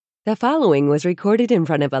The following was recorded in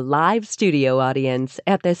front of a live studio audience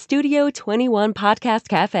at the Studio 21 Podcast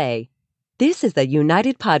Cafe. This is the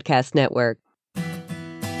United Podcast Network.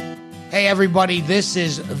 Hey everybody, this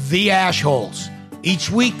is The Ashholes.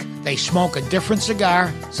 Each week, they smoke a different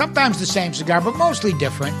cigar, sometimes the same cigar, but mostly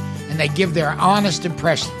different, and they give their honest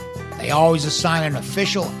impression. They always assign an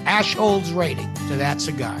official Ashholes rating to that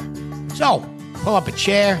cigar. So, pull up a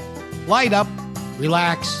chair, light up,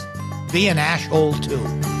 relax, be an Ashhole too.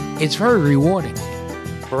 It's very rewarding.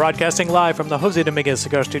 We're broadcasting live from the Jose Dominguez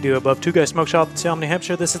Cigar Studio above Two Guys Smoke Shop in Salem, New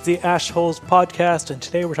Hampshire. This is the Ashholes Podcast, and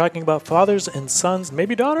today we're talking about fathers and sons,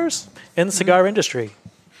 maybe daughters, in the cigar industry.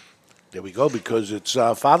 There we go, because it's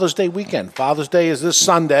Father's Day weekend. Father's Day is this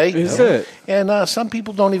Sunday. Is it? And some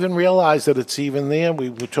people don't even realize that it's even there.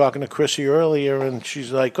 We were talking to Chrissy earlier, and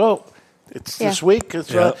she's like, oh, it's this week.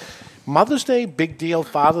 It's Mother's Day, big deal.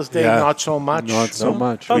 Father's Day, not so much. Not so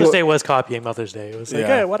much. Father's Day was copying Mother's Day. It was like,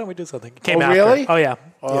 hey, why don't we do something? It came after. Really? Oh, yeah.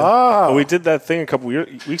 Oh. Well, we did that thing a couple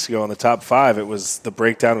weeks ago on the top 5. It was the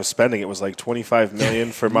breakdown of spending. It was like $25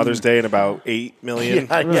 million for Mother's Day and about $8 million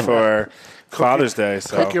for Father's Day.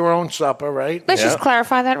 So. Cook your own supper, right? Let's just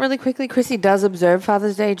clarify that really quickly. Chrissy does observe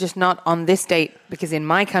Father's Day, just not on this date, because in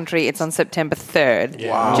my country, it's on September 3rd.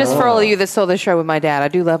 Wow. Just for all of you that saw the show with my dad. I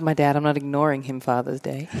do love my dad. I'm not ignoring him Father's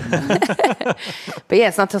Day. But yeah,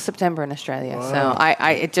 it's not till September in Australia. Wow. So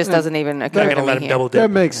it just doesn't even occur to me let him here. double dip.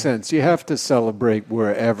 That makes sense. You have to celebrate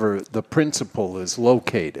wherever the principal is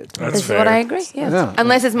located. That's what I agree, yes. Yeah.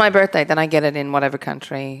 Unless it's my birthday, then I get it in whatever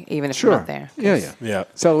country, even if I'm not there. Yeah.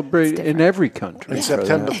 Celebrate in every country. And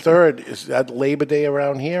September 3rd, is that Labor Day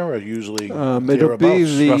around here, or usually it'll be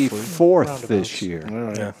the 4th this year.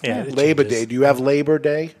 Labor Day. Do you have Labor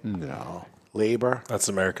Day? No. Labor? That's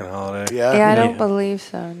American holiday. Yeah, I don't believe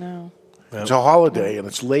so, no. It's a holiday, and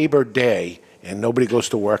it's Labor Day, and nobody goes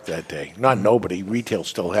to work that day. Not nobody. Retail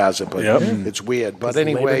still has it, but it's weird. But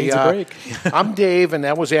anyway, I'm Dave, and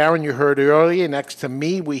that was Aaron you heard earlier. Next to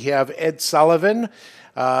me, we have Ed Sullivan.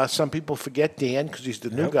 Some people forget Dan because he's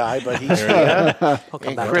the new guy, but he's here.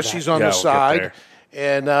 And Chrissy's on the side.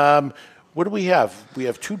 And what do we have? We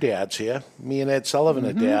have 2 dads here. Me and Ed Sullivan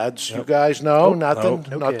are dads. You guys know? Nothing?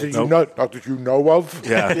 Not that you know of?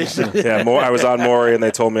 Yeah. I was on Maury, and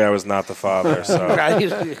they told me I was not the father. So,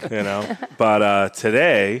 But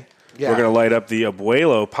today, we're going to light up the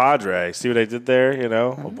Abuelo Padre. See what I did there?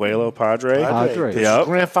 Abuelo Padre. Yep.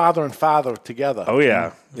 Grandfather and father together. Oh,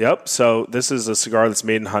 yeah. Yep. So this is a cigar that's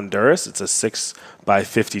made in Honduras. It's a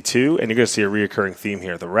 6x52, and you're going to see a reoccurring theme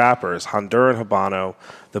here. The wrapper is Honduran Habano,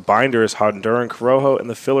 the binder is Honduran Corojo, and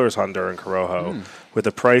the filler is Honduran Corojo, with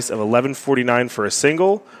a price of $11.49 for a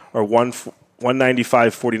single or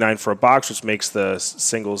 $195.49 for a box, which makes the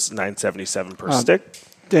singles $9.77 per stick.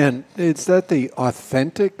 Dan, is that the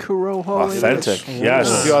authentic Corojo? Authentic, yes.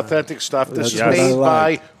 This is the authentic stuff. This is made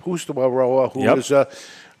by Justo Aroa, who is a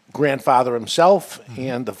grandfather himself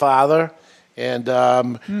and the father. And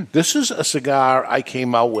this is a cigar I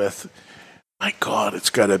came out with. My God, it's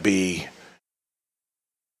got to be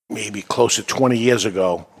maybe close to 20 years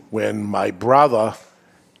ago when my brother,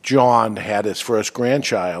 John, had his first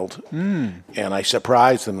grandchild. And I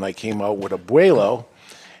surprised him, and I came out with Abuelo.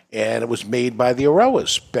 And it was made by the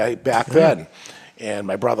Aroas back then. And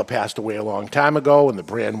my brother passed away a long time ago, and the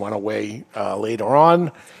brand went away later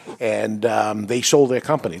on. And they sold their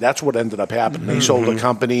company. That's what ended up happening. They sold the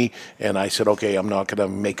company, and I said, okay, I'm not going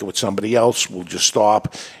to make it with somebody else. We'll just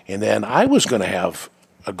stop. And then I was going to have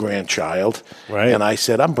a grandchild. Right. And I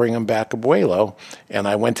said, I'm bringing back Abuelo. And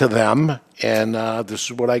I went to them, and this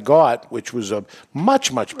is what I got, which was a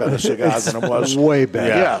much, much better cigar than it was. Way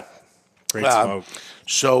better. Yeah. Great smoke.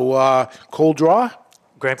 So, cold draw?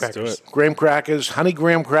 Graham crackers. Graham crackers, honey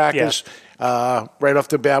graham crackers. Right off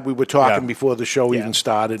the bat, we were talking before the show even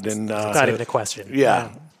started. And, it's not even a question.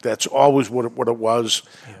 Yeah, that's always what it was.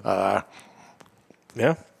 I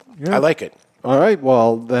like it. All right,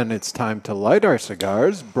 well, then it's time to light our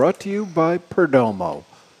cigars, brought to you by Perdomo,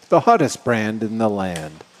 the hottest brand in the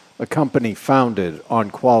land, a company founded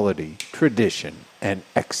on quality, tradition, and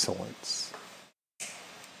excellence.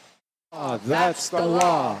 That's the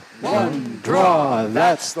law. One draw,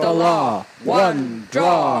 that's the law. One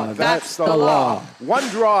draw, that's the law. One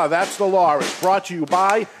draw, that's the law. It's brought to you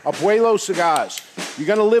by Abuelo Cigars. You're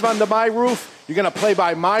going to live under my roof. You're going to play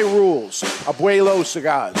by my rules. Abuelo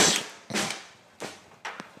Cigars.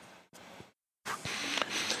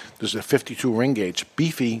 This is a 52 ring gauge.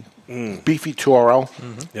 Beefy Toro.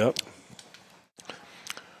 Yep.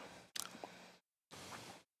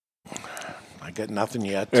 I got nothing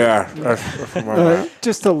yet.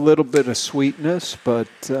 Just a little bit of sweetness, but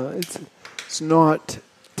it's not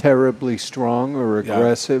terribly strong or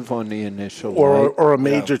aggressive on the initial light. Or a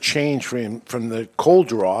major change from the cold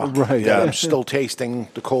draw. Right. Yeah, I'm still tasting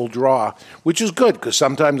the cold draw, which is good because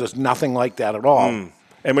sometimes there's nothing like that at all.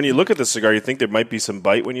 And when you look at the cigar, you think there might be some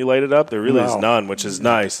bite when you light it up. There really is none, which is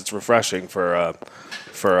nice. It's refreshing for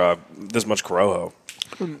this much Corojo.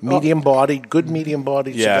 Medium-bodied, good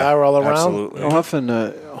medium-bodied cigar all around. Absolutely. Often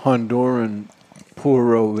a Honduran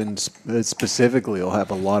Puro specifically will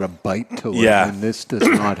have a lot of bite to it, and this does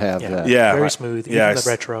not have that. Yeah, very smooth. Even the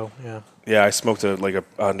retro. Yeah, I smoked a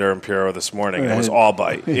Honduran Puro this morning, and it was all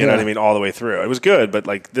bite. You know what I mean, all the way through. It was good, but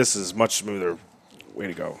like this is much smoother. Way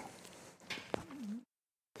to go.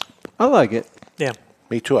 I like it. Yeah.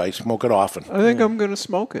 Me too. I smoke it often. I think I'm going to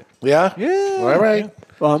smoke it. Yeah? Yeah. All right. Yeah.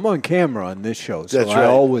 Well, I'm on camera on this show, so That's I right.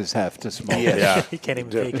 always have to smoke it. Yeah. You can't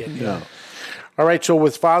even take it. No. All right, so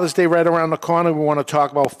with Father's Day right around the corner, we want to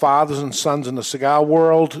talk about fathers and sons in the cigar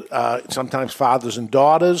world, sometimes fathers and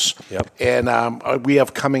daughters. Yep. And we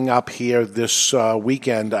have coming up here this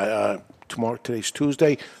weekend, today's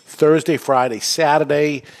Tuesday, Thursday, Friday,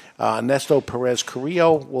 Saturday. Ernesto Perez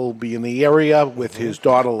Carrillo will be in the area with his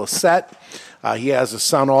daughter Lisette. He has a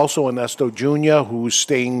son also, Ernesto Jr., who's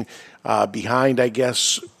staying behind, I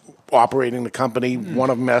guess, operating the company. One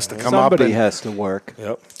of them has to come up. Somebody has to work.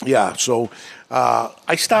 Yep. Yeah, so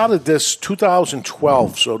I started this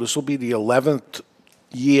 2012, so this will be the 11th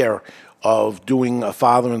year of doing a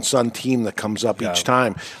father and son team that comes up each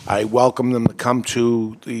time. I welcome them to come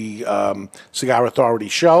to the Cigar Authority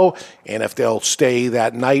show, and if they'll stay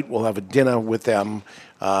that night, we'll have a dinner with them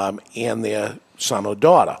and their son or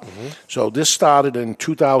daughter. So this started in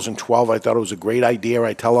 2012. I thought it was a great idea.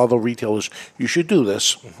 I tell other retailers, you should do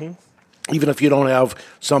this, even if you don't have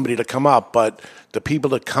somebody to come up. But the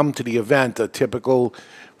people that come to the event are typical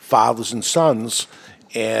fathers and sons.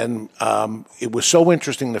 And it was so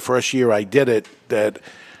interesting the first year I did it that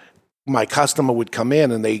my customer would come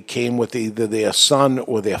in and they came with either their son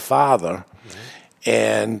or their father,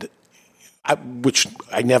 and which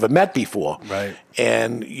I never met before. Right.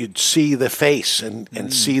 And you'd see the face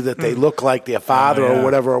and see that they look like their father or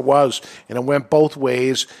whatever it was. And it went both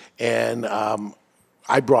ways. And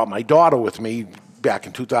I brought my daughter with me back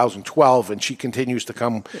in 2012, and she continues to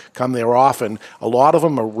come there often. A lot of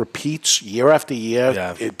them are repeats year after year.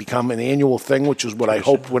 Yeah. It become an annual thing, which is what I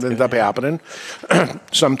hoped would end up happening.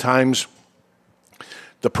 Sometimes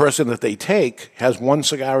the person that they take has one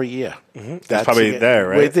cigar a year. That's probably there,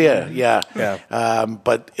 right? Right there, yeah.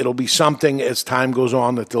 But it'll be something as time goes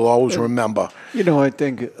on that they'll always remember. You know, I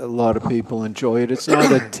think a lot of people enjoy it. It's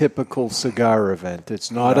not a typical cigar event.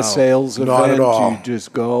 It's not a sales event. Not at all. You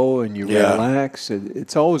just go and you relax.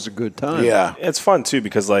 It's always a good time. Yeah. It's fun, too,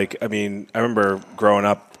 because, like, I mean, I remember growing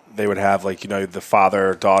up, they would have, like, you know, the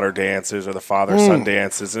father-daughter dances or the father-son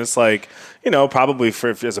dances. And it's like, you know, probably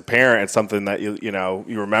as a parent, it's something that, you know,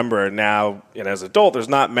 you remember. And now, you know, as an adult, there's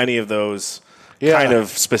not many of those kind of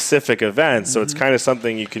specific events. So it's kind of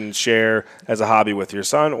something you can share as a hobby with your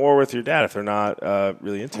son or with your dad if they're not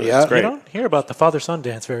really into it. It's great. You don't hear about the father-son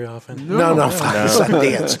dance very often. No, father-son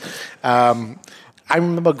dance. I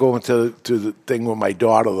remember going to the thing with my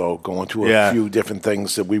daughter, though, going to a few different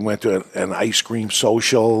things. That we went to an ice cream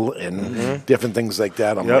social and different things like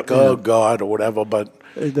that. I'm like, oh, God, or whatever. But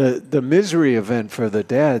the misery event for the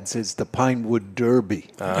dads is the Pinewood Derby.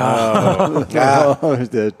 That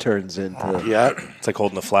turns into It's like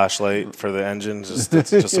holding a flashlight for the engine. It's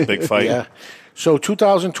just a big fight. Yeah. So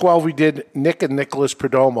 2012, we did Nick and Nicholas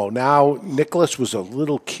Perdomo. Now, Nicholas was a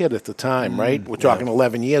little kid at the time, right? We're talking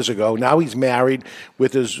 11 years ago. Now he's married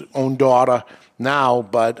with his own daughter now.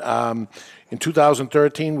 But in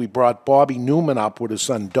 2013, we brought Bobby Newman up with his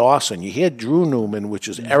son Dawson. You hear Drew Newman, which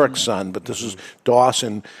is Eric's son, but this is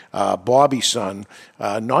Dawson, Bobby's son.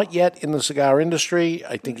 Not yet in the cigar industry.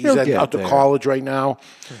 I think he's out to college right now.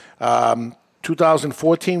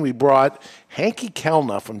 2014, we brought Hanky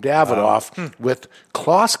Kellner from Davidoff with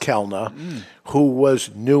Klaus Kellner, who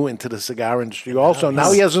was new into the cigar industry also.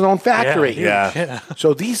 Now he has his own factory.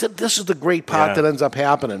 So this is the great part that ends up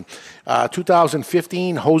happening.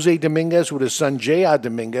 2015, Jose Dominguez with his son J.R.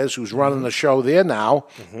 Dominguez, who's running the show there now,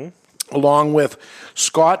 along with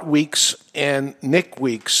Scott Weeks and Nick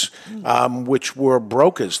Weeks, which were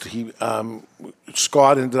brokers.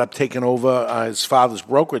 Scott ended up taking over his father's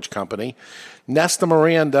brokerage company. Nesta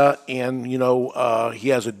Miranda, and, you know, he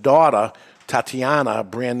has a daughter, Tatiana, a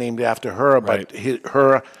brand named after her, but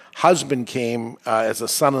her husband came as a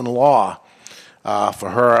son-in-law for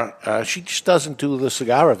her. She just doesn't do the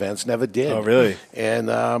cigar events, never did. Oh, really?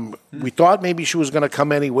 And we thought maybe she was going to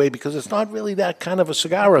come anyway because it's not really that kind of a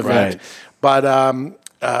cigar event. But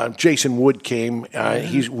Jason Wood came,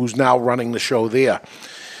 who's now running the show there.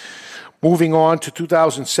 Moving on to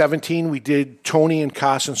 2017, we did Tony and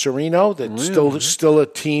Carson Sereno. That's still a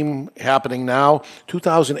team happening now.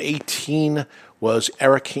 2018 was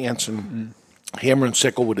Eric Hansen, hammer and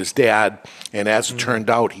sickle with his dad, and as it turned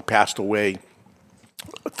out, he passed away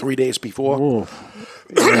 3 days before.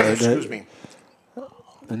 Excuse me.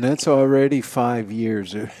 And that's already 5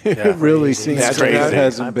 years. It really seems like it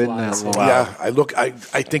hasn't been that long. Yeah,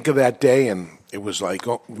 I think of that day, and it was like,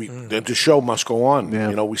 the show must go on. Yeah.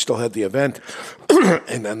 You know, we still had the event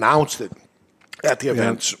and announced it at the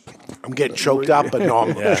event. I'm getting choked up, but no,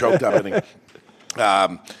 I'm choked up.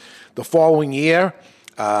 The following year,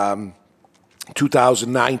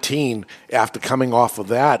 2019, after coming off of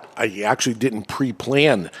that, I actually didn't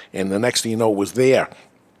pre-plan, and the next thing you know, it was there.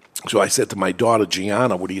 So I said to my daughter,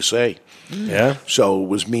 Gianna, what do you say? Yeah. So it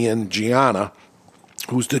was me and Gianna,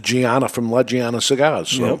 who's the Gianna from La Gianna Cigars.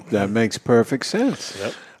 So that makes perfect sense.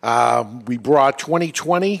 Yep. We brought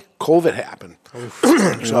 2020, COVID happened.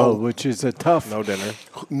 Which is a tough. No dinner.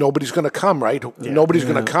 Nobody's going to come, right? Yeah. Nobody's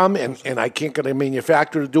going to come, and I can't get a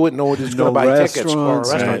manufacturer to do it. Nobody's going to buy tickets. Or a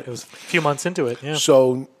restaurant. It was a few months into it, yeah.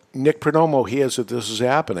 So Nick Perdomo hears that this is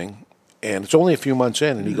happening, and it's only a few months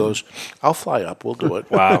in, and he goes, I'll fly up. We'll do it.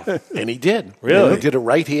 Wow. And he did. Really? He did it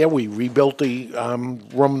right here. We rebuilt the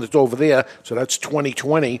room that's over there, so that's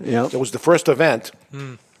 2020. Yep. It was the first event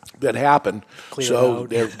that happened. So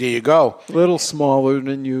there you go. A little smaller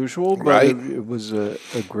than usual, but Right. it was a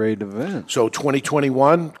great event. So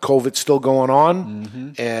 2021, COVID's still going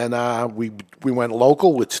on, and we went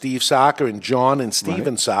local with Steve Saka and John and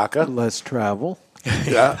Steven Saka. Less travel.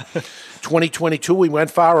 Yeah. 2022, we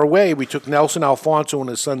went far away. We took Nelson Alfonso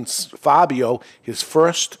and his son Fabio, his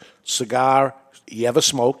first cigar he ever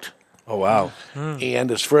smoked. Oh, wow. And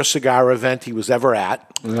his first cigar event he was ever at.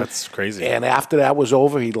 That's crazy. And after that was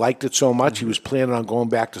over, he liked it so much, he was planning on going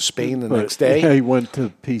back to Spain the next day. Yeah, he went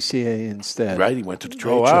to PCA instead. Right, he went to the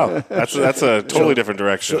trade Oh, wow. show. That's a totally different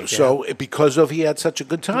direction. So because of he had such a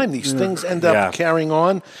good time, these things end up carrying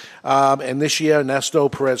on. And this year, Ernesto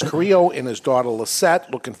Perez Carrillo and his daughter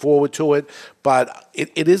Lisette, looking forward to it. But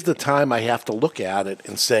it is the time I have to look at it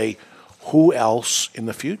and say, who else in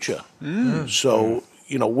the future? So,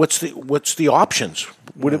 you know, what's the options?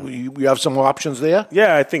 You have some options there?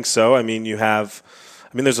 Yeah, I think so. I mean,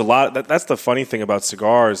 there's a lot. That's the funny thing about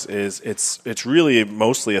cigars is it's really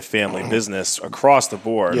mostly a family business across the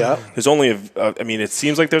board. Yeah. There's only, it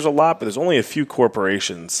seems like there's a lot, but there's only a few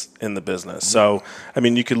corporations in the business. So, I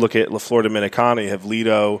mean, you could look at La Flor Dominicana. You have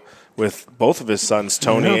Lito with both of his sons,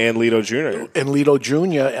 Tony and Lito Jr. And Lito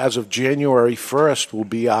Jr., as of January 1st, will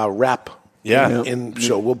be our rep. Yeah.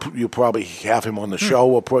 So you'll probably have him on the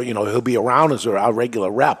show. He'll be around as our regular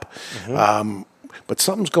rep. But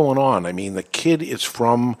something's going on. I mean, the kid is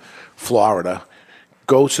from Florida,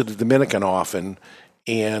 goes to the Dominican often,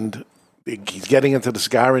 and he's getting into the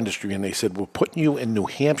cigar industry, and they said, we're putting you in New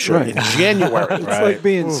Hampshire in January. It's like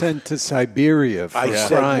being sent to Siberia for I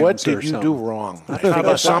said, what did you do wrong? I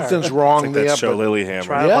figure something's wrong Like there. that show Lilyhammer.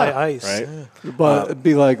 Trial by ice. Right? Yeah. But it'd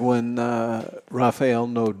be like when Rafael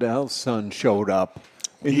Nadal's son showed up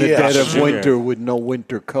in the dead of winter with no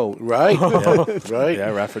winter coat. Right, right.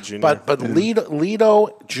 Yeah, Rafa Jr. But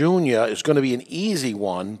Lito Jr. is going to be an easy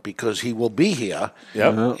one because he will be here.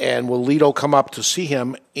 Yep. And will Lito come up to see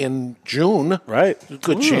him in June? Right. There's a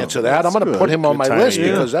good chance of that. I'm going to put him on my list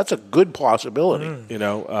because that's a good possibility.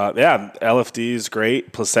 LFD is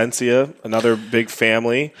great. Placencia, another big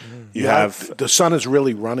family. You have the son is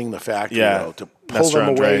really running the factory though, to pull Nestor them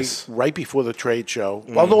Andres. away right before the trade show.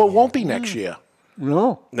 Although it won't be next year.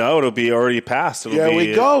 No, it'll be already passed. It'll be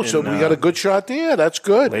we go. So we got a good shot there. That's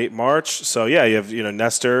good. Late March. So you have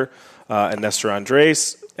Nestor and Nestor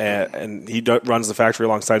Andres, and he runs the factory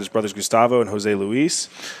alongside his brothers Gustavo and Jose Luis.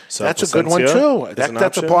 So that's a good one too.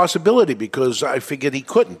 That's a possibility because I figured he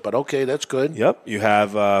couldn't. But okay, that's good. Yep. You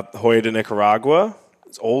have Hoya de Nicaragua,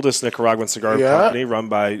 its oldest Nicaraguan cigar company, run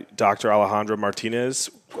by Dr. Alejandro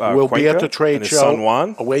Martinez. Will be at the trade show, son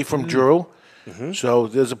Juan, away from Drew. So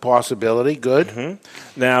there's a possibility. Good.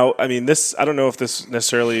 Now, I don't know if this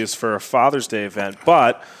necessarily is for a Father's Day event,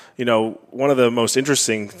 but one of the most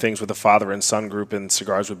interesting things with the father and son group in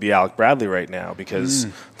cigars would be Alec Bradley right now because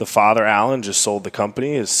the father, Alan, just sold the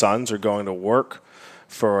company. His sons are going to work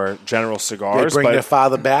for General Cigars. They bring their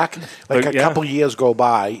father back. A couple years go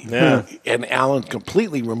by, and Alan's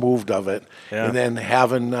completely removed of it, and then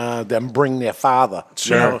having them bring their father.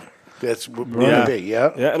 Sure. That's really big, Yeah,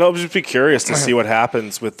 and I'll just be curious to see what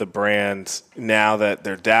happens with the brand now that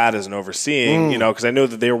their dad isn't overseeing, because I know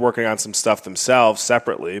that they were working on some stuff themselves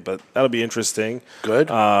separately, but that'll be interesting. Good.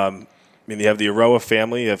 You have the Aroa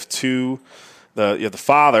family. You have two the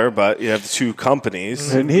father, but you have the two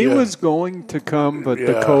companies. And he was going to come, but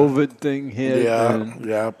the COVID thing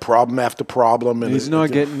hit. Problem after problem. And he's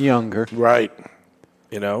not getting younger. Right.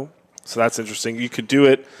 So that's interesting. You could do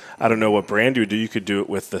it. I don't know what brand you would do. You could do it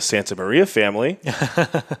with the Santa Maria family.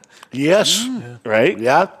 Yes. Right?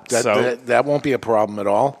 Yeah. That won't be a problem at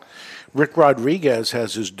all. Rick Rodriguez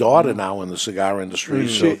has his daughter now in the cigar industry.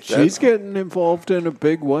 She's getting involved in a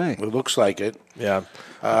big way. It looks like it. Yeah.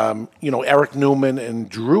 Eric Newman and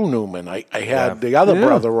Drew Newman. I had the other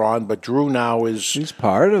brother on, but Drew now is... He's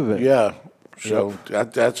part of it. Yeah. So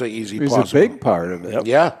that's an easy He's a big part of it. Yep.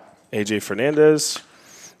 Yeah. AJ Fernandez.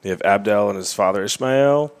 You have Abdel and his father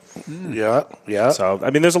Ishmael. Yeah. So,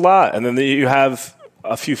 there's a lot. And then you have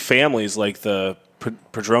a few families like the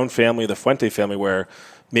Padron family, the Fuente family, where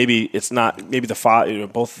maybe it's not, maybe the father,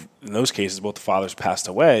 both in those cases, both the fathers passed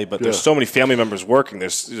away, but there's so many family members working.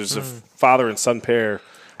 There's a father and son pair.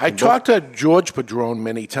 I talked to George Padron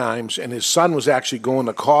many times, and his son was actually going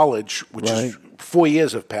to college, which is 4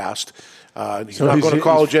 years have passed. He's not going to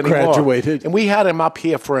college anymore. Graduated. And we had him up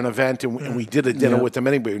here for an event, and we did a dinner with him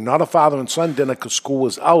anyway. Not a father and son dinner because school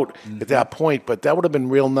was out at that point, but that would have been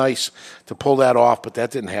real nice to pull that off, but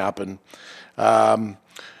that didn't happen.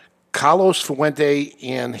 Carlos Fuente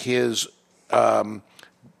and his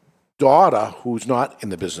daughter, who's not in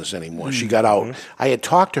the business anymore, she got out. I had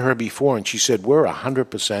talked to her before, and she said, we're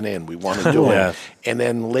 100% in. We want to do it. And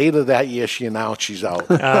then later that year, she announced she's out.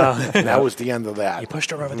 And that was the end of that. You pushed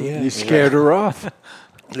her over the edge. You scared her off.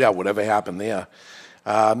 Yeah, whatever happened there.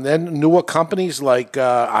 Then newer companies like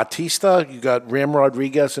Artista. You got Ram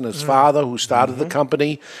Rodriguez and his father, who started the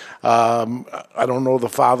company. I don't know if the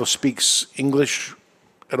father speaks English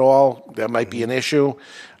at all. That might be an issue.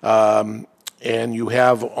 And you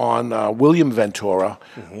have on William Ventura,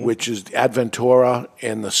 which is Adventura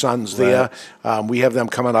and the sons there. We have them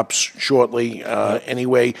coming up shortly.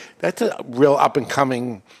 Anyway, that's a real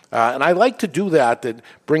up-and-coming. And I like to do that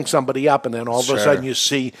bring somebody up, and then all of a sudden you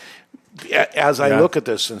see, as I look at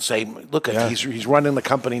this and say, look, he's running the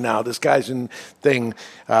company now. This guy's in thing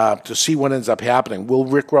to see what ends up happening. Will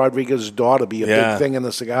Rick Rodriguez's daughter be a big thing in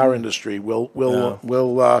the cigar industry? Will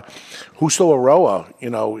Justo Aroa,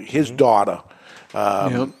 his daughter,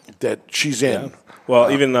 that she's in? Yeah.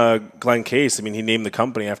 Well, even Glenn Case, he named the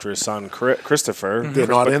company after his son, Christopher. They're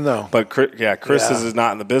not in, though. But, Chris is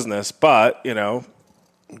not in the business, but,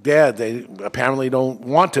 Yeah, they apparently don't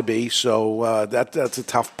want to be, so that's a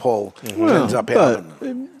tough pull. Ends up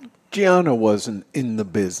happening. Gianna wasn't in the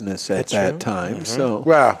business at that time, so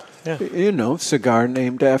cigar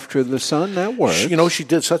named after the son, that works. She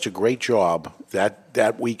did such a great job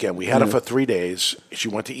that weekend. We had her for 3 days. She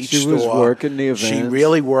went to each store. She was working the events. She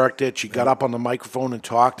really worked it. She got up on the microphone and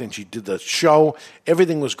talked, and she did the show.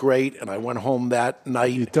 Everything was great, and I went home that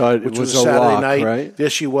night, you thought which it was a Saturday lock, night. Right? There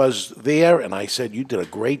she was there, and I said, you did a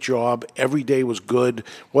great job. Every day was good.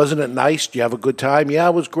 Wasn't it nice? Do you have a good time? Yeah,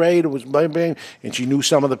 it was great. It was bang, bang. And she knew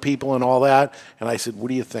some of the people and all that. And I said, what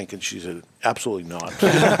do you think? And she said, absolutely not.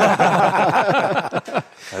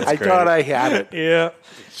 I thought I had it. Yeah.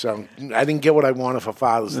 So I didn't get what I wanted for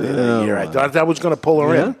Father's Day that year. I thought that was going to pull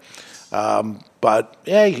her in. But,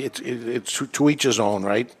 hey, it's to each his own,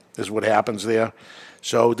 right, is what happens there.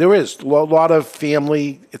 So there is a lot of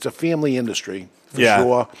family. It's a family industry, for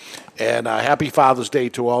sure. And happy Father's Day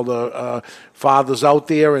to all the fathers out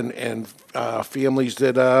there and families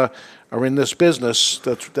that are in this business.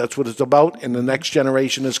 That's what it's about. And the next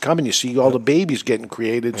generation is coming. You see all the babies getting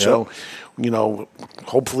created. Yep. So,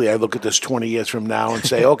 hopefully I look at this 20 years from now and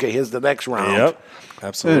say, okay, here's the next round. Yep.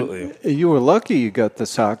 Absolutely. And you were lucky you got the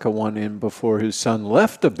Saka one in before his son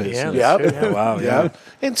left the business. Wow. Yeah.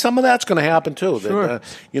 And some of that's going to happen too. Sure.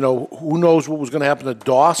 Who knows what was going to happen to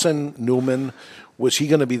Dawson Newman? Was he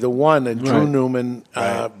going to be the one? And Drew Newman,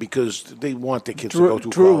 because they want their kids to go to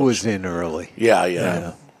Drew college. was in early.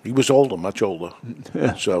 Yeah. He was older, much older.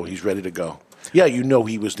 So he's ready to go. Yeah,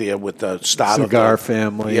 he was there with the start Cigar of the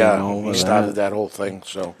family. Yeah, and all he of started that whole thing.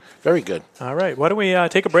 So very good. All right. Why don't we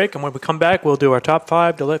take a break, and when we come back, we'll do our top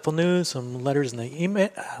 5 delightful news, some letters in the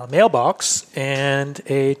email mailbox, and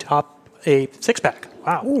a 6-pack.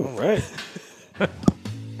 Wow. Ooh. All right.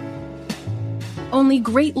 Only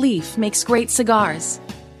Great Leaf makes great cigars.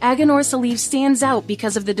 Aganorsa Leaf stands out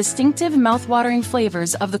because of the distinctive mouth-watering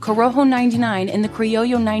flavors of the Corojo 99 and the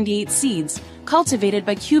Criollo 98 seeds, cultivated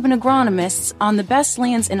by Cuban agronomists on the best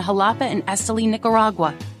lands in Jalapa and Esteli,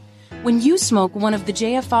 Nicaragua. When you smoke one of the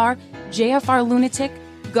JFR Lunatic,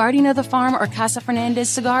 Guardian of the Farm, or Casa Fernandez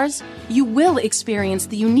cigars, you will experience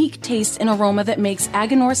the unique taste and aroma that makes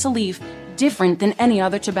Aganorsa Leaf different than any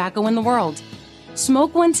other tobacco in the world.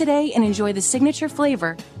 Smoke one today and enjoy the signature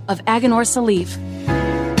flavor, of Aganorsa leaf.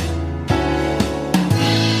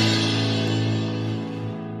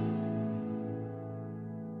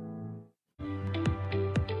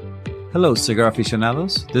 Hello, cigar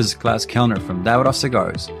aficionados. This is Klaus Kellner from Davidoff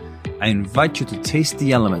Cigars. I invite you to taste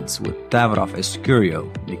the elements with Davidoff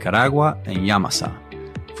Escurio, Nicaragua, and Yamasa.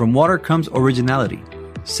 From water comes originality.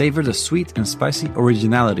 Savor the sweet and spicy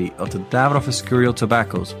originality of the Davidoff Escurio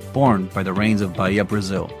tobaccos born by the rains of Bahia,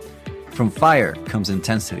 Brazil. From fire comes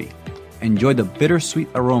intensity. Enjoy the bittersweet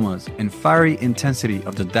aromas and fiery intensity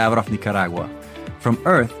of the Davidoff Nicaragua. From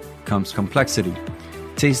earth comes complexity.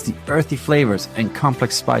 Taste the earthy flavors and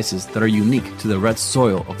complex spices that are unique to the red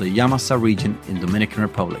soil of the Yamasa region in Dominican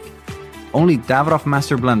Republic. Only Davidoff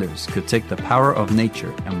Master Blenders could take the power of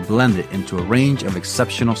nature and blend it into a range of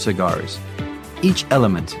exceptional cigars. Each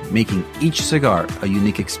element making each cigar a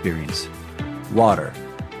unique experience. Water,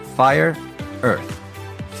 fire, earth.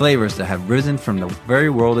 Flavors that have risen from the very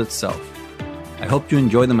world itself. I hope you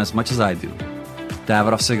enjoy them as much as I do.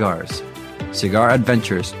 Davidoff Cigars. Cigar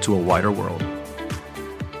adventures to a wider world.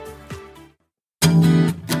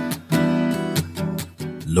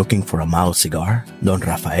 Looking for a mild cigar? Don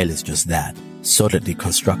Rafael is just that. Solidly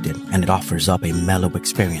constructed, and it offers up a mellow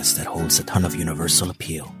experience that holds a ton of universal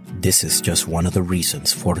appeal. This is just one of the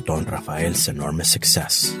reasons for Don Rafael's enormous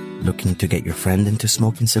success. Looking to get your friend into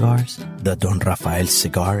smoking cigars? The Don Rafael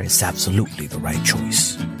cigar is absolutely the right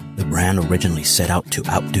choice. The brand originally set out to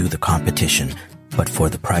outdo the competition, but for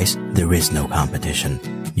the price, there is no competition.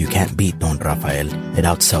 You can't beat Don Rafael, it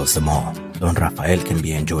outsells them all. Don Rafael can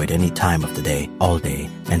be enjoyed any time of the day, all day,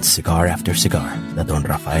 and cigar after cigar. The Don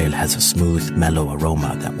Rafael has a smooth, mellow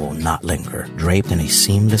aroma that will not linger. Draped in a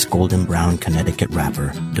seamless golden brown Connecticut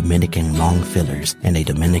wrapper, Dominican long fillers, and a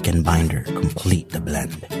Dominican binder complete the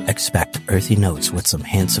blend. Expect earthy notes with some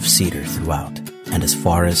hints of cedar throughout. And as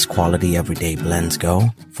far as quality everyday blends go,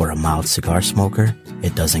 for a mild cigar smoker,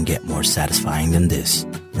 it doesn't get more satisfying than this.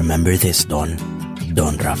 Remember this, Don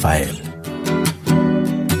Rafael.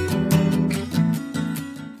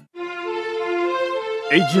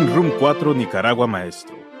 Aging Room 4 Nicaragua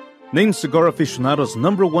Maestro. Named Cigar Aficionado's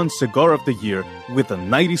 #1 cigar of the year with a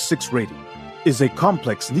 96 rating, is a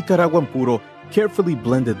complex Nicaraguan puro carefully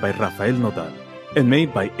blended by Rafael Nodal and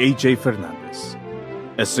made by A.J. Fernandez.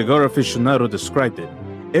 As Cigar Aficionado described it,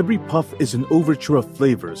 every puff is an overture of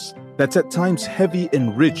flavors that's at times heavy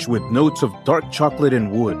and rich with notes of dark chocolate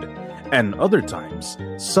and wood, and other times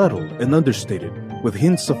subtle and understated with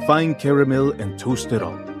hints of fine caramel and toasted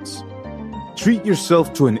almonds. Treat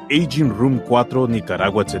yourself to an Aging Room 4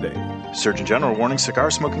 Nicaragua today. Surgeon General warning: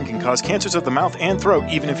 cigar smoking can cause cancers of the mouth and throat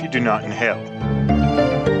even if you do not inhale.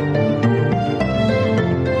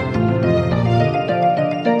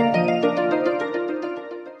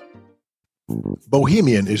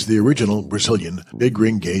 Bohemian is the original Brazilian big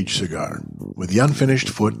ring gauge cigar with the unfinished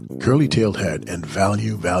foot, curly-tailed head, and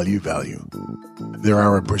value. There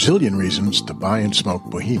are Brazilian reasons to buy and smoke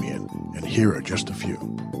Bohemian, and here are just a few.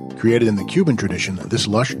 Created in the Cuban tradition, this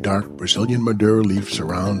lush, dark Brazilian Maduro leaf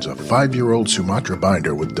surrounds a 5-year-old Sumatra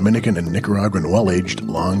binder with Dominican and Nicaraguan well-aged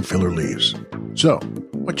long filler leaves. So,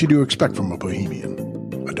 what do you expect from a Bohemian?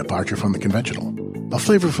 A departure from the conventional. A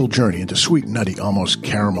flavorful journey into sweet, nutty, almost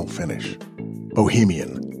caramel finish.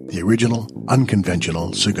 Bohemian, the original,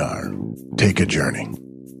 unconventional cigar. Take a journey.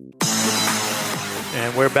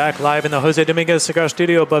 And we're back live in the Jose Dominguez Cigar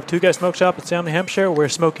Studio above Two Guys Smoke Shop in Salem, New Hampshire. We're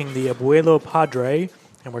smoking the Abuelo Padre,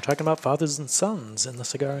 and we're talking about fathers and sons in the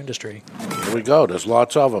cigar industry. Here we go. There's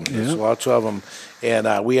lots of them.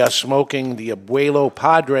 And we are smoking the Abuelo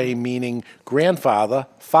Padre, meaning grandfather,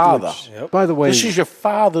 father. By the way, this is your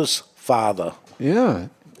father's father. Yeah,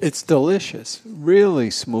 it's delicious. Really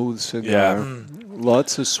smooth cigar.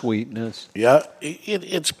 Lots of sweetness. Yeah,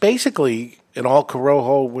 it's basically an all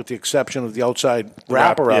Corojo with the exception of the outside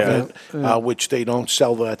wrapper of it, which they don't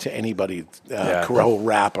sell that to anybody, Corojo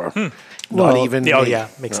wrapper. Not even me. Oh, yeah,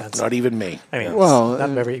 makes sense. Not even me. I mean, it's not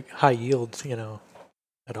very high yield,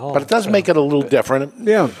 at all. But it does make it a little different.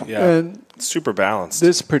 Yeah. And super balanced.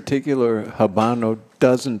 This particular Habano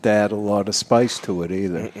doesn't add a lot of spice to it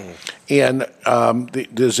either. And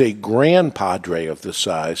there's a Grand Padre of this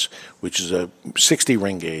size, which is a 60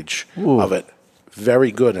 ring gauge of it.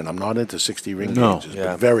 Very good, and I'm not into 60 ring gauges,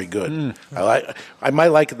 but very good. I might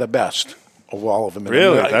like it the best of all of them.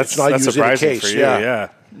 Really? It's not that's usually surprising the case. for you, yeah.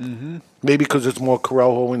 Mm-hmm. Maybe because it's more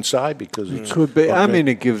Corojo inside. Because it's could be. I mean,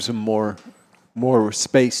 it gives them more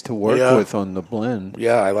space to work with on the blend.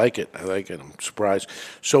 Yeah, I like it. I'm surprised.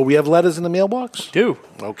 So we have letters in the mailbox? Do.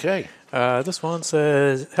 Okay. This one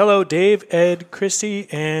says, "Hello, Dave, Ed, Christy,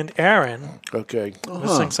 and Aaron." Okay.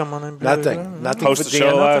 Missing someone in Nothing for Post the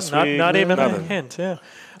show last week. Not even a hint. Yeah.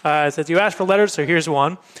 It says, you asked for letters, so here's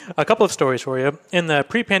one. A couple of stories for you. In the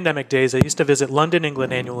pre-pandemic days, I used to visit London,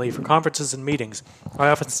 England annually for conferences and meetings. I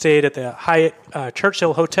often stayed at the Hyatt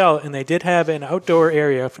Churchill Hotel, and they did have an outdoor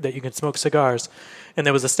area that you can smoke cigars. And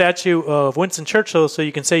there was a statue of Winston Churchill, so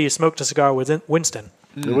you can say you smoked a cigar with Winston.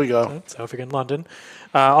 There we go. So if you're in London.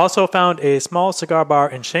 Also found a small cigar bar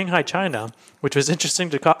in Shanghai, China, which was interesting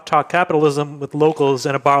to talk capitalism with locals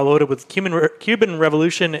in a bar loaded with Cuban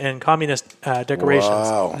Revolution and communist decorations.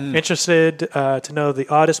 Wow. Interested to know the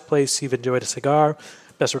oddest place you've enjoyed a cigar.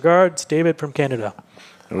 Best regards, David from Canada.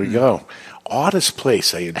 There we go. Oddest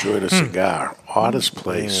place I enjoyed a cigar. Oddest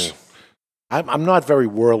place. I'm not very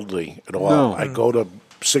worldly at all. No. I go to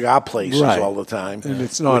cigar places all the time. And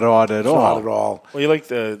it's not odd at all. Not at all. Well, you like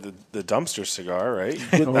the dumpster cigar, right?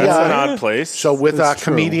 That's an Yeah. odd place. So with our That's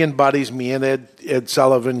true. comedian buddies, me and Ed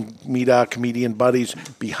Sullivan meet our comedian buddies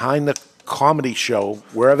behind the comedy show,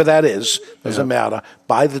 wherever that is, doesn't matter,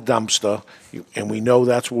 by the dumpster, and we know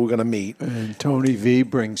that's where we're going to meet. And Tony V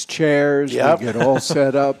brings chairs. Yep. We get all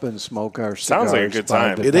set up and smoke our cigars. Sounds like a good by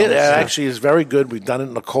time. the It is, dumpster. actually is very good. We've done it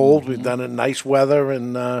in the cold. We've done it in nice weather,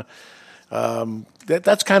 and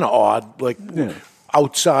that's kind of odd. Like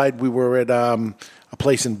outside, we were at a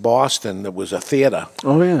place in Boston that was a theater.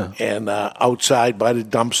 Oh, yeah. And outside by the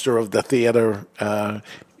dumpster of the theater,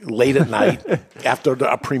 late at night after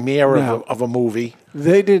a premiere of a movie.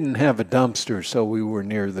 They didn't have a dumpster, so we were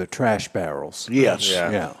near the trash barrels. Yes.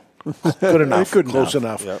 Yeah. Good enough. Good Close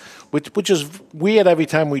enough. Which is weird every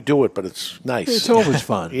time we do it, but it's nice. It's always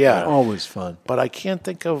fun. Yeah. Always fun. But I can't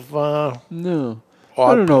think of No.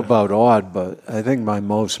 odd. I don't know about odd, but I think my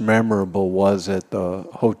most memorable was at the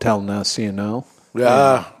Hotel Nacional.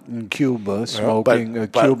 Yeah. In Cuba, smoking a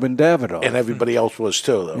Cuban Davidoff. And everybody else was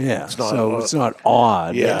too, though. Yeah, It's not, so it's not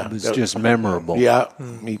odd. Yeah. It was just memorable. Yeah,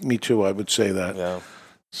 me too, I would say that. Yeah.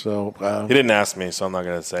 So He didn't ask me, so I'm not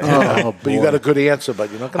going to say. but you got a good answer,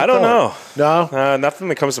 but you're not going to I don't know. No? Nothing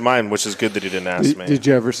that comes to mind, which is good that he didn't ask me. Did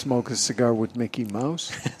you ever smoke a cigar with Mickey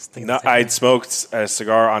Mouse? No, I'd smoked a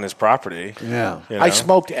cigar on his property. Yeah. You know? I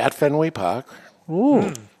smoked at Fenway Park.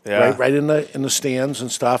 Ooh. Yeah. Right in the stands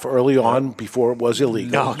and stuff early on before it was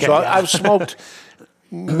illegal. No, okay, so yeah. I've smoked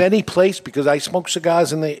many places because I smoked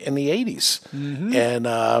cigars in the 80s,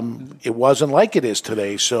 and it wasn't like it is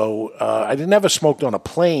today. So I never smoked on a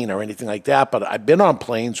plane or anything like that, but I've been on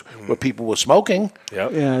planes where people were smoking.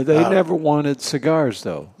 Yep. Yeah, they never wanted cigars,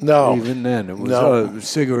 though. No. Even then. It was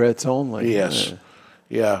cigarettes only. Yes,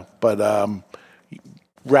 yeah, but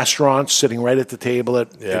restaurants sitting right at the table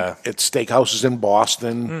at steakhouses in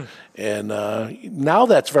Boston, and now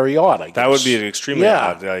that's very odd. I guess That would be extremely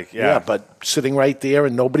odd. But sitting right there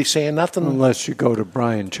and nobody saying nothing. Unless you go to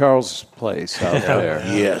Brian Charles' place out there.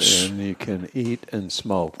 Yes. And you can eat and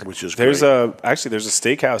smoke. Which is There's great. there's a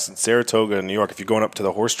steakhouse in Saratoga, New York. If you're going up to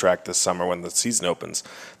the horse track this summer when the season opens,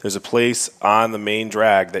 there's a place on the main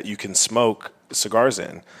drag that you can smoke cigars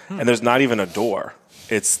in, and there's not even a door.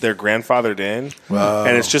 They're grandfathered in,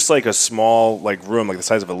 and it's just like a small room, like the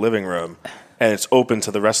size of a living room, and it's open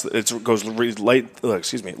to the rest. It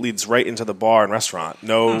leads right into the bar and restaurant.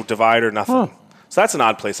 No divider, nothing. So that's an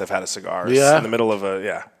odd place I've had a cigar. It's in the middle of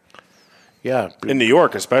in New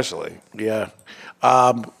York especially. Yeah,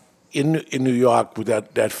 in New York with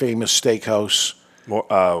that famous steakhouse.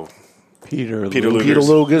 Peter Luger's. Peter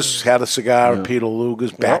Luger's had a cigar. Yeah. Peter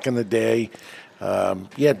Luger's back in the day.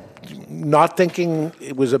 Not thinking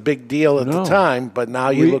it was a big deal at the time, but now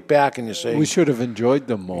you look back and you say we should have enjoyed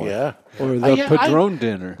them more. Yeah, or the Padron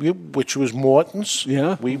dinner, which was Morton's.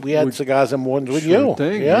 Yeah, we had cigars at Morton's with you.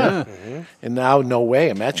 Thing, yeah. And now no way.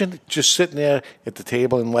 Imagine just sitting there at the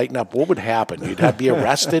table and lighting up. What would happen? You'd have to be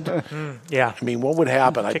arrested. Yeah. I mean, what would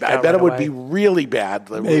happen? I bet it would be really bad.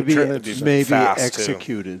 Maybe fast,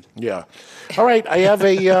 executed. Too. Yeah. All right. I have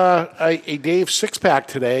a Dave 6-pack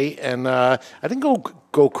today, and I didn't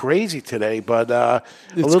go crazy today, but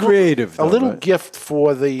it's creative. A little gift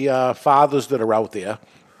for the fathers that are out there.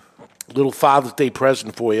 A little Father's Day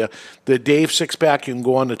present for you. The Dave 6-pack, you can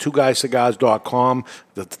go on to twoguyscigars.com,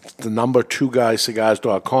 the number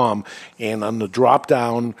twoguyscigars.com, and on the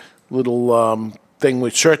drop-down little thing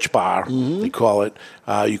with search bar, they call it,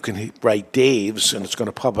 you can write Dave's, and it's going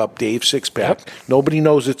to pop up Dave 6-pack. Yep. Nobody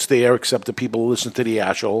knows it's there except the people who listen to the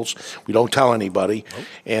Ashholes. We don't tell anybody. Nope.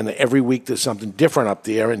 And every week there's something different up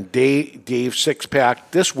there. And Dave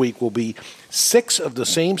 6-pack this week will be 6 of the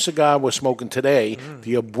same cigar we're smoking today,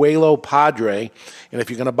 the Abuelo Padre. And if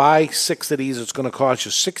you're going to buy 6 of these, it's going to cost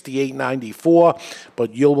you $68.94,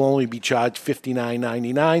 but you'll only be charged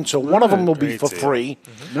 $59.99. So one of them will be for free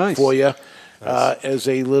for you. As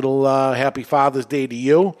a little happy Father's Day to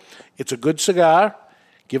you. It's a good cigar.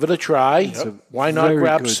 Give it a try. Why not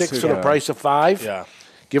grab 6 for the price of 5? Yeah.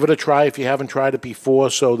 Give it a try if you haven't tried it before.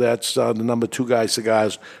 So that's the number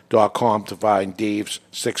 2guyscigars.com to find Dave's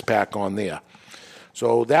 6-pack on there.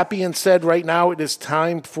 So that being said, right now it is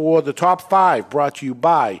time for the top 5 brought to you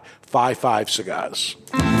by 55 Cigars.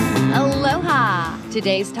 Aloha!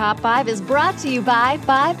 Today's top 5 is brought to you by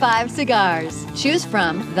 55 Cigars. Choose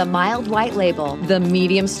from the mild white label, the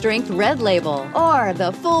medium strength red label, or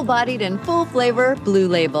the full-bodied and full-flavor blue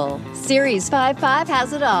label. Series 55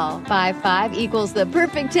 has it all. 55 equals the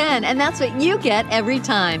perfect 10, and that's what you get every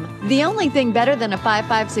time. The only thing better than a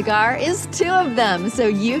 55 cigar is 2 of them, so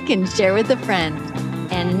you can share with a friend.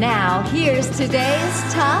 And now, here's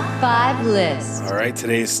today's top 5 list. All right,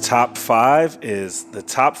 today's top 5 is the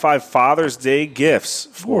top 5 Father's Day gifts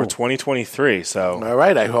for 2023. So, all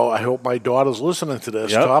right, I hope my daughter's listening to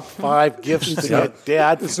this. Yep. Top 5 gifts to get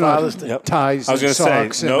Dad for Father's Day. Ties I was and going to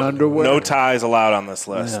socks say, and underwear. no ties allowed on this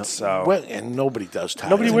list. So, Well, and nobody does ties.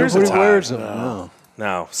 nobody wears a tie. wears them.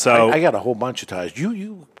 No. So I got a whole bunch of ties.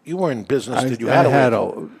 You were in business. Did you I had had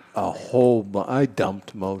a a whole I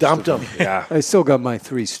dumped most Dumped of them. Yeah. I still got my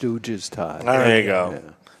Three Stooges tie. There you go.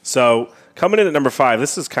 Yeah. So, coming in at number 5,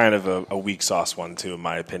 this is kind of a weak sauce one, too, in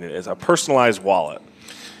my opinion, is a personalized wallet.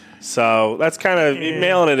 So, that's kind of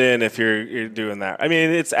mailing it in if you're doing that. I mean,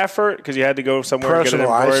 it's effort because you had to go somewhere and get it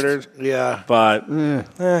Personalized. embroidered. Yeah. But,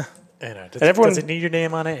 Does it need your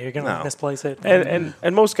name on it? You're going to misplace it?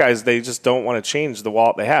 and most guys, they just don't want to change the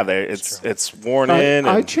wallet they have. It's worn in.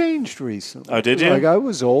 I changed recently. Oh, did you? Like I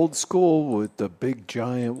was old school with the big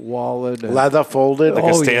giant wallet. And, Leather folded. Like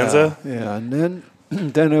a stanza? Yeah, and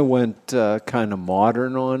then I went kind of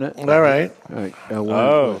modern on it. All right. I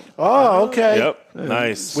went Oh, okay. Yep.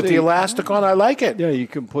 Nice. With the elastic on, I like it. Yeah, you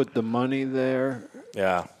can put the money there.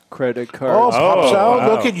 Yeah. Credit card. Oh, pops out.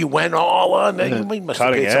 wow. Look at you went all on. You must have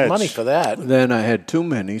Cutting paid some edge. money for that. Then I had too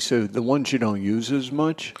many, so the ones you don't use as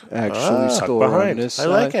much actually store behind. on this I side.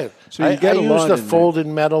 like it. So you get I a use lot the in there. folded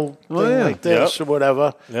metal thing like this or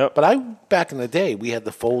whatever. Yep. But back in the day, we had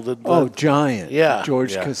the folded. Oh, giant. Yeah.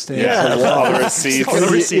 George Yeah. Costanza. Yeah. All the receipts. All the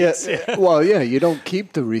receipts. Yeah. Well, yeah, you don't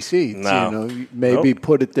keep the receipts. No. You know, you maybe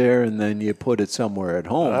put it there and then you put it somewhere at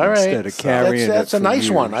home All right. instead of carrying That's it. a nice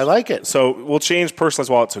for one. years. I like it. So, we'll change personalized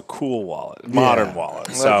wallet to cool wallet, modern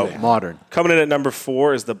wallet. So, Modern. coming in at number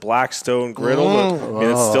 4 is the Blackstone griddle. I mean,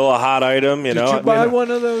 it's still a hot item, you know. Did you buy one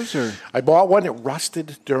of those? Or? I bought one. It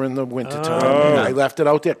rusted during the wintertime. I left it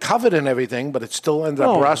out there covered and everything, but it still ended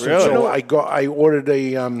up rusting. really? So I ordered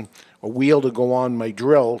a wheel to go on my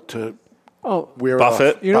drill to wear buff off.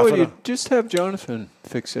 it. You know Buff what? it You just have Jonathan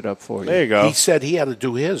fix it up for you. There you go. He said he had to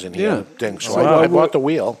do his, and he had a thing. So Well, I bought the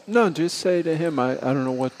wheel. No, just say to him, I don't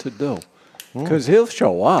know what to do. Because he'll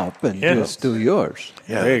show up and just do yours.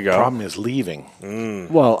 Yeah, There you go. The problem is leaving.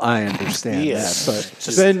 Well, I understand Yes. that.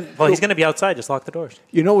 But then, Well, he's going to be outside. Just lock the doors.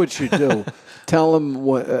 you know what you do? Tell him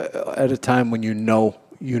at a time when you know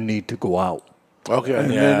you need to go out. Okay. And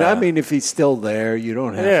then, I mean, if he's still there, you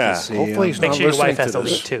don't have to see Hopefully him. he's Make not sure your listening wife has to to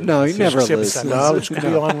this. leave, too. No, he never listens. No, it's going to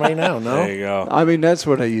be on right now. No. There you go. I mean, that's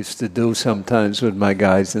what I used to do sometimes with my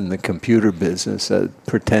guys in the computer business. I'd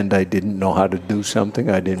pretend I didn't know how to do something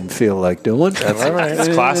I didn't feel like doing. That's all right. It's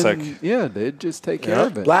classic. Yeah, they'd just take care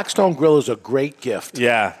of it. Blackstone Grill is a great gift.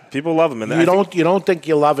 Yeah, people love them. And You don't think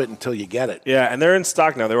you love it until you get it. Yeah, and they're in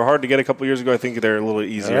stock now. They were hard to get a couple years ago. I think they're a little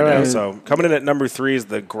easier All now. right. So coming in at number 3 is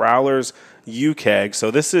the Growlers U-Keg. So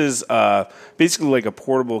this is basically like a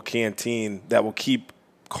portable canteen that will keep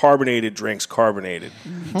carbonated drinks carbonated.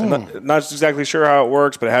 I'm not exactly sure how it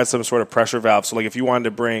works, but it has some sort of pressure valve. So like if you wanted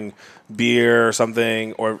to bring beer or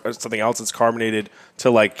something else that's carbonated to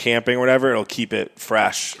like camping or whatever, it'll keep it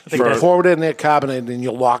fresh. You pour it in there, carbonated, and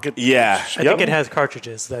you lock it. Yeah. I think it has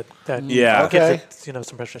cartridges that Yeah. gives it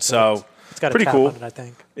some pressure. So it's got a pretty tap cool. on it, I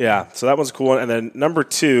think. Yeah, so that one's a cool one. And then number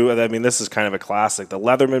 2, I mean, this is kind of a classic, the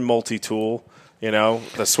Leatherman multi-tool,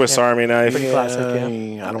 the Swiss Army knife. Pretty classic,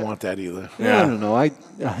 yeah. I don't want that either. I don't know.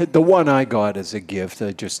 The one I got as a gift,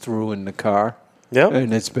 I just threw in the car. Yep.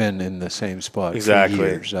 And it's been in the same spot Exactly. for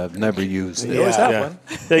years. I've never used it. You always have one.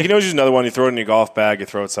 Yeah, you can always use another one. You throw it in your golf bag, you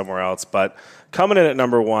throw it somewhere else. But coming in at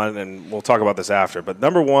number 1, and we'll talk about this after, but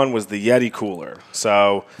number 1 was the Yeti cooler.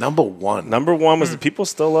 So Number 1. number 1 was the people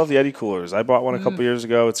still love the Yeti coolers. I bought one a couple years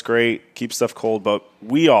ago. It's great. Keeps stuff cold. But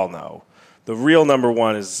we all know the real number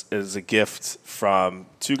 1 is a gift from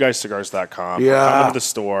 2guyscigars.com. Yeah. Come into the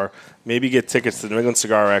store. Maybe get tickets to the New England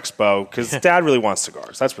Cigar Expo because Dad really wants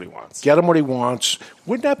cigars. That's what he wants. Get him what he wants.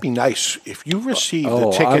 Wouldn't that be nice if you received a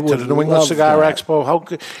I ticket to would the New England love Cigar that. Expo? How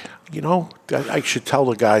good? I should tell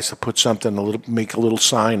the guys to put make a little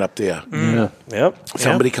sign up there. Yeah. Yep.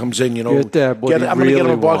 Somebody comes in, Get that what he I'm going to get him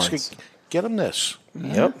really a box. wants. Get him this.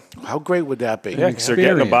 Yep. How great would that be? Yeah, because they're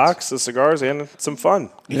getting a box of cigars and some fun.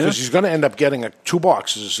 Because he's going to end up getting 2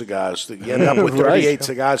 boxes of cigars. You end up with 38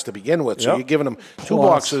 cigars to begin with. So you're giving him 2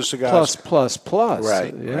 boxes of cigars. Plus.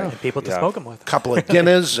 Right. Yeah. And people to smoke them with. A couple of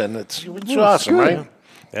dinners, and it's awesome, right?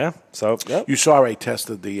 Yeah. So You saw I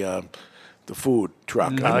tested the food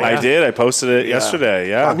truck. I did. I posted it yesterday.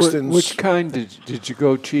 Yeah. Which kind did you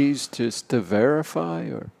go cheese just to verify,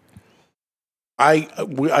 or? I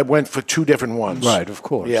went for 2 different ones. Right, of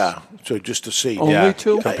course. Yeah, so just to see. Only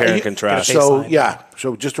 2? Compare and contrast. So,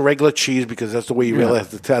 so just a regular cheese because that's the way you really have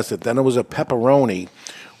to test it. Then it was a pepperoni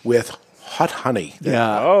with hot honey.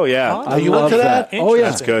 Yeah. Oh, yeah. Are you into that? Oh, yeah.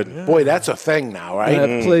 That's good. Boy, that's a thing now, right?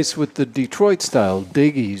 That place with the Detroit style,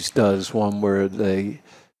 Diggy's, does one where they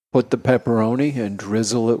put the pepperoni and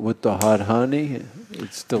drizzle it with the hot honey.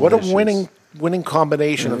 It's delicious. What a winning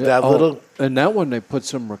combination of that little. And that one they put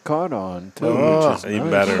some ricotta on too, Oh, which is even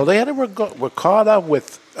nice. better. Well, they had a ricotta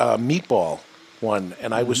with meatball one,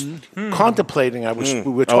 and I was contemplating. We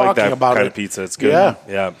were I like talking that about kind it. of pizza. It's good.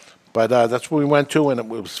 Yeah. But that's where we went to, and it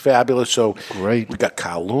was fabulous. So Great. We got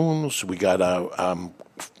Kowloon's. We got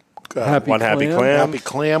Happy Happy Clam. Clam. Happy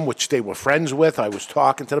Clam, which they were friends with. I was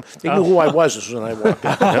talking to them. They knew who I was as soon as I walked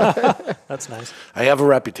in. That's nice. I have a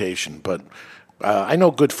reputation, but I know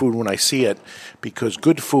good food when I see it because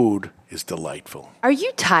good food is delightful. Are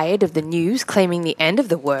you tired of the news claiming the end of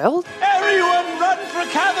the world? Everyone run for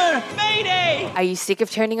cover! Mayday! Are you sick of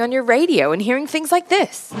turning on your radio and hearing things like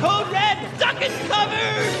this? Code Red, duck and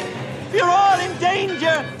cover! You're all in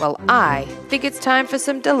danger! Well, I think it's time for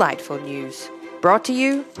some delightful news. Brought to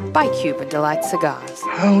you by Cuban Delight Cigars.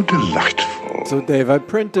 How delightful. So, Dave, I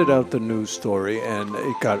printed out the news story, and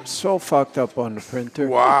it got so fucked up on the printer.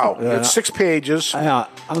 Wow. It's 6 pages. I'm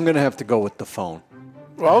going to have to go with the phone.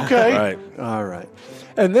 Okay. Right. All right.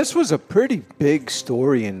 And this was a pretty big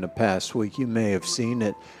story in the past week. You may have seen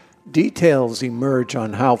it. Details emerge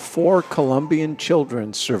on how 4 Colombian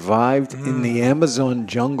children survived in the Amazon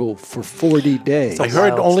jungle for 40 days. I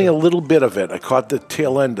heard only a little bit of it. I caught the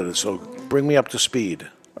tail end of it, so bring me up to speed.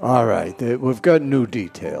 All right. We've got new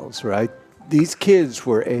details, right? These kids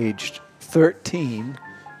were aged 13,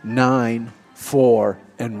 9, 4,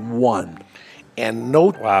 and 1. And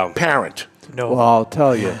no parent. No. Well, I'll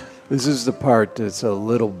tell you, this is the part that's a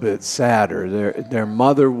little bit sadder. Their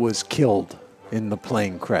mother was killed in the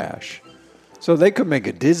plane crash. So they could make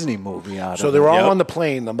a Disney movie out of it. So they're all on the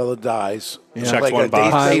plane. The mother dies. Yeah. Checks Like one box.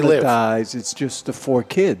 they Pilot live. dies. It's just the 4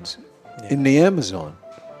 kids in the Amazon.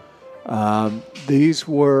 These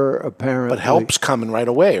were apparently... But help's coming right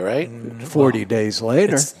away, right? 40 days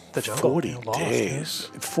later. It's the jungle. 40 You're lost, days.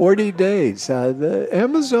 40 days. The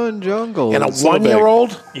Amazon jungle. And a is-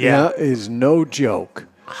 1-year-old? Yeah, is no joke.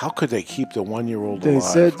 How could they keep the 1-year-old They alive?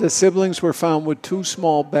 said the siblings were found with 2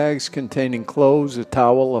 small bags containing clothes, a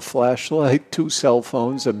towel, a flashlight, 2 cell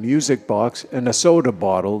phones, a music box, and a soda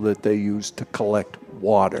bottle that they used to collect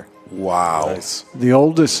water. Wow. Nice. The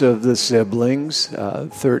oldest of the siblings,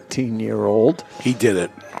 13-year-old, He did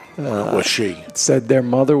it. Was she? said their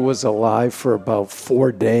mother was alive for about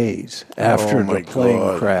 4 days after Oh, my the plane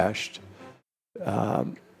God. crashed.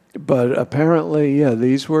 But apparently,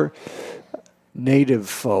 these were native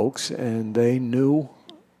folks, and they knew.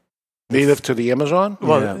 Native to the Amazon?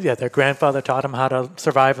 Well, yeah, their grandfather taught them how to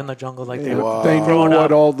survive in the jungle. Like they were They knew growing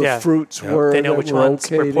what up. all the Yeah. fruits were. They know that which were ones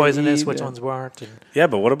okay were to poisonous, eat, which and- ones weren't. And Yeah,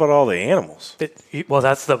 but what about all the animals? well,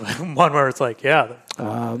 that's the one where it's like, that's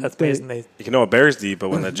amazing. They You can know what bears to eat, but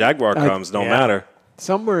when the jaguar comes, don't matter.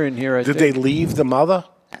 Somewhere in here, I Did think. they leave the mother?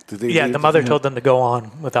 Did they leave the mother told them to go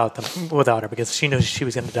on without her because she knew she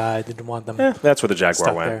was going to die. They didn't want them. That's where the jaguar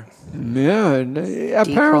stuck went. there. Yeah, and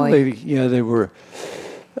apparently, they were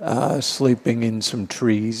sleeping in some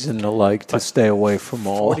trees and the like to stay away from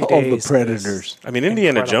all 40 the days predators. I mean,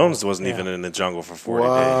 Indiana Incredible. Jones wasn't even in the jungle for 40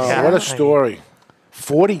 Wow, days. Yeah. what a story.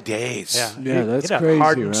 40 days. Yeah, that's You'd have crazy,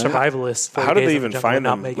 hardened right? survivalists. 40 How did days they in the even jungle find would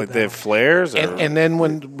not them? make it Like they have down. flares? Or? And then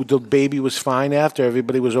when the baby was fine after,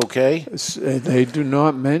 everybody was okay? They do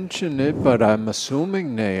not mention it, but I'm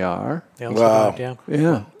assuming they are. They also Wow. died,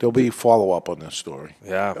 Yeah. There'll be follow-up on this story.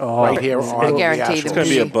 Yeah. Right here on I guarantee the It's actual going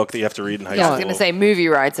to be a movie. book that you have to read in high Yeah, I was school. going to say movie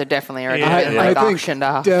rights are definitely already Yeah. been like I think auctioned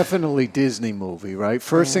off. definitely Disney movie, right?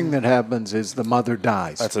 First thing that happens is the mother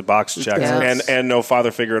dies. That's a box check. Yes. And no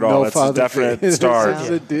father figure at all. No That's a father definite figure. star. This is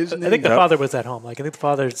a Disney. I think the Yep. father was at home. Like I think the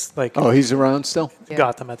father's like Oh, he's around still?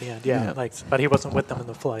 got them at the end. Yeah, like but he wasn't with them in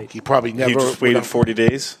the flight. He probably He never just waited 40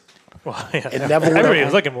 days. Well, yeah, It never would everybody have-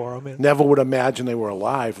 was looking for him. Yeah. never would imagine they were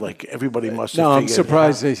alive. Like everybody must have No, I'm figured.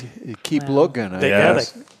 surprised they keep looking. They-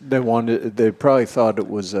 Yes. They wanted. They probably thought it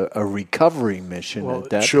was a recovery mission Well, at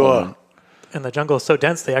that Sure. point. and the jungle is so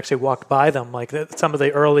dense they actually walked by them. Like some of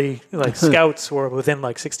the early scouts were within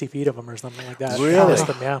 60 feet of them or something like that. Really?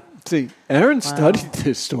 Yeah. See, Aaron studied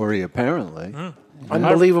this story apparently.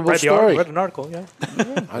 Unbelievable story. I read an article, yeah.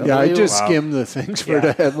 Yeah, I just skimmed the things for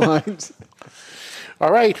the headlines.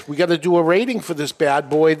 All right, we got to do a rating for this bad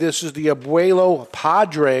boy. This is the Abuelo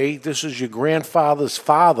Padre. This is your grandfather's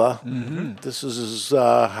father. Mm-hmm. This is as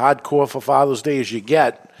hardcore for Father's Day as you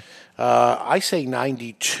get. I say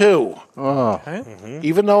 92. Oh. Okay. Mm-hmm.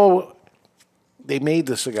 Even though they made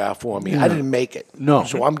the cigar for me, I didn't make it. No.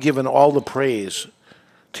 So I'm giving all the praise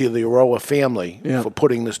to the Aroa family for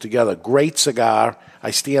putting this together. Great cigar. I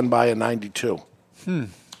stand by a 92.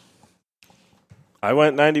 I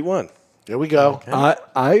went 91. There we go. Okay.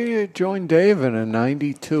 I joined Dave in a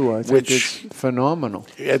 92. I think it's phenomenal.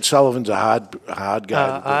 Ed Sullivan's a hard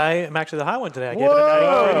guy. I am actually the high one today. I gave it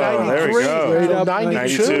a 93. There we go. Straight up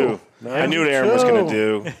 92. I knew what Aaron was going to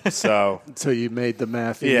do, so. So you made the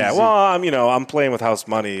math easy. Yeah, well, I'm playing with house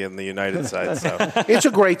money in the United side, so. It's a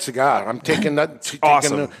great cigar. I'm taking that.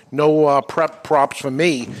 Awesome. No prep props for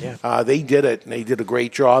me. Yeah. They did it, and they did a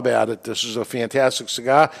great job at it. This is a fantastic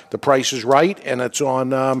cigar. The price is right, and it's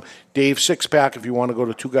on Dave's six-pack. If you want to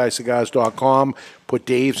go to twoguyscigars.com, put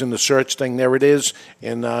Dave's in the search thing. There it is,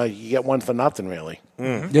 and you get one for nothing, really.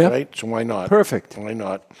 Mm-hmm. Yeah. Right? So why not? Perfect. Why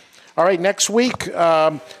not? All right, next week,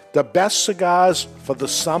 the best cigars for the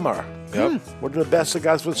summer. Yep. What are the best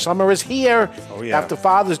cigars for the summer is here. Oh, yeah. After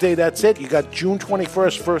Father's Day, that's it. You got June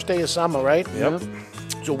 21st, first day of summer, right? Yep.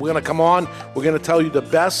 So we're going to come on. We're going to tell you the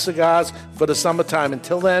best cigars for the summertime.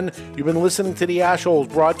 Until then, you've been listening to the Ashholes,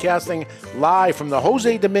 broadcasting live from the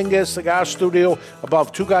Jose Dominguez Cigar Studio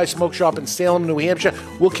above Two Guys Smoke Shop in Salem, New Hampshire.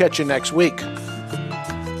 We'll catch you next week.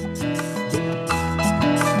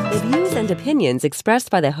 The views and opinions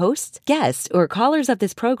expressed by the hosts, guests, or callers of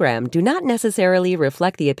this program do not necessarily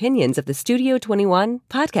reflect the opinions of the Studio 21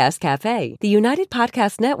 Podcast Cafe, the United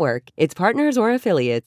Podcast Network, its partners, or affiliates.